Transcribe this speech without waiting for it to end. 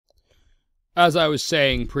As I was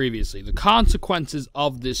saying previously, the consequences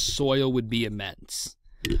of this soil would be immense.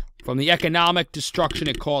 From the economic destruction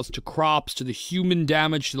it caused to crops, to the human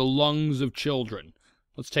damage to the lungs of children.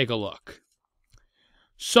 Let's take a look.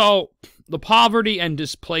 So, the poverty and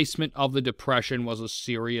displacement of the Depression was a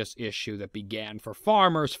serious issue that began for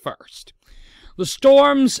farmers first. The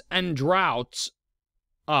storms and droughts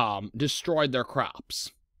destroyed their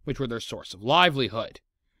crops, which were their source of livelihood.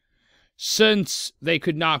 Since they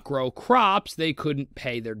could not grow crops, they couldn't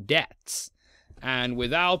pay their debts. And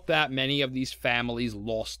without that, many of these families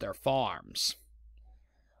lost their farms.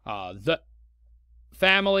 The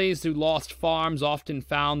families who lost farms often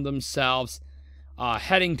found themselves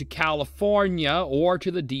heading to California or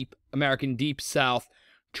to the American Deep South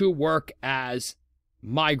to work as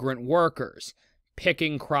migrant workers,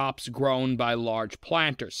 picking crops grown by large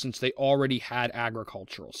planters, since they already had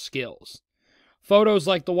agricultural skills. Photos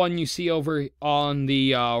like the one you see over on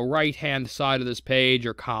the right-hand side of this page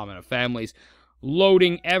are common, of families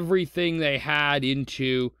loading everything they had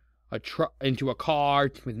into a car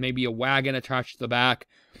with maybe a wagon attached to the back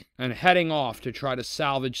and heading off to try to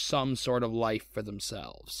salvage some sort of life for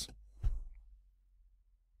themselves.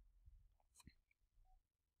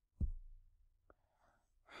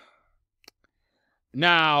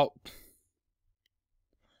 Now,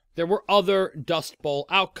 there were other Dust Bowl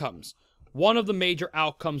outcomes. One of the major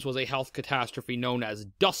outcomes was a health catastrophe known as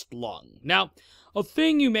dust lung. Now, a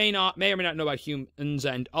thing you may or may not know about humans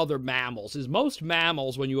and other mammals is most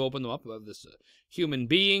mammals, when you open them up, whether this is a human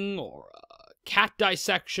being or a cat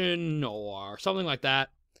dissection or something like that.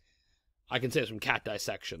 I can say this from cat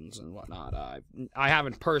dissections and whatnot. I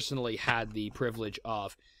haven't personally had the privilege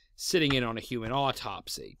of sitting in on a human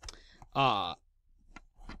autopsy.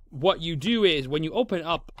 What you do is, when you open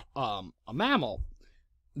up a mammal,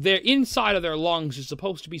 their inside of their lungs is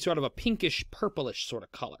supposed to be sort of a pinkish, purplish sort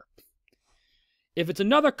of color. If it's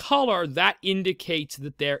another color, that indicates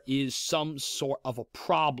that there is some sort of a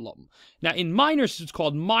problem. Now, in miners, it's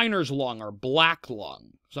called miner's lung or black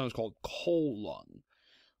lung. Sometimes called coal lung,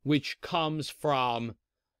 which comes from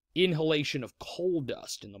inhalation of coal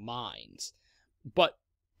dust in the mines. But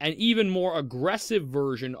an even more aggressive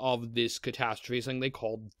version of this catastrophe is something they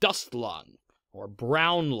call dust lung or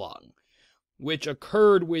brown lung, which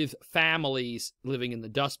occurred with families living in the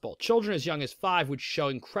Dust Bowl. Children as young as 5 would show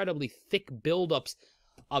incredibly thick buildups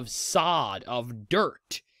of sod, of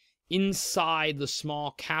dirt, inside the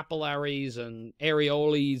small capillaries and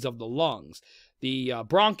areoles of the lungs. The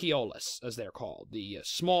bronchioles, as they're called, the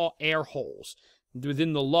small air holes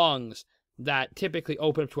within the lungs that typically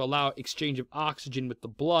open up to allow exchange of oxygen with the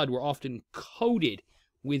blood, were often coated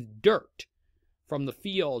with dirt from the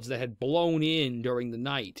fields that had blown in during the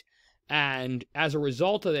night. And as a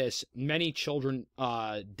result of this, many children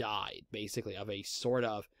died, basically, of a sort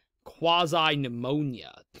of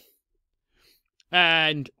quasi-pneumonia.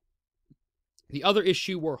 And the other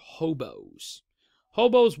issue were hobos.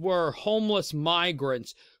 Hobos were homeless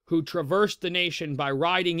migrants who traversed the nation by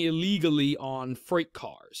riding illegally on freight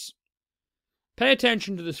cars. Pay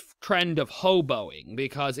attention to this trend of hoboing,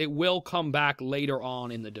 because it will come back later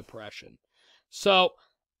on in the Depression. So,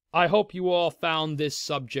 I hope you all found this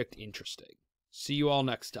subject interesting. See you all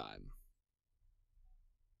next time.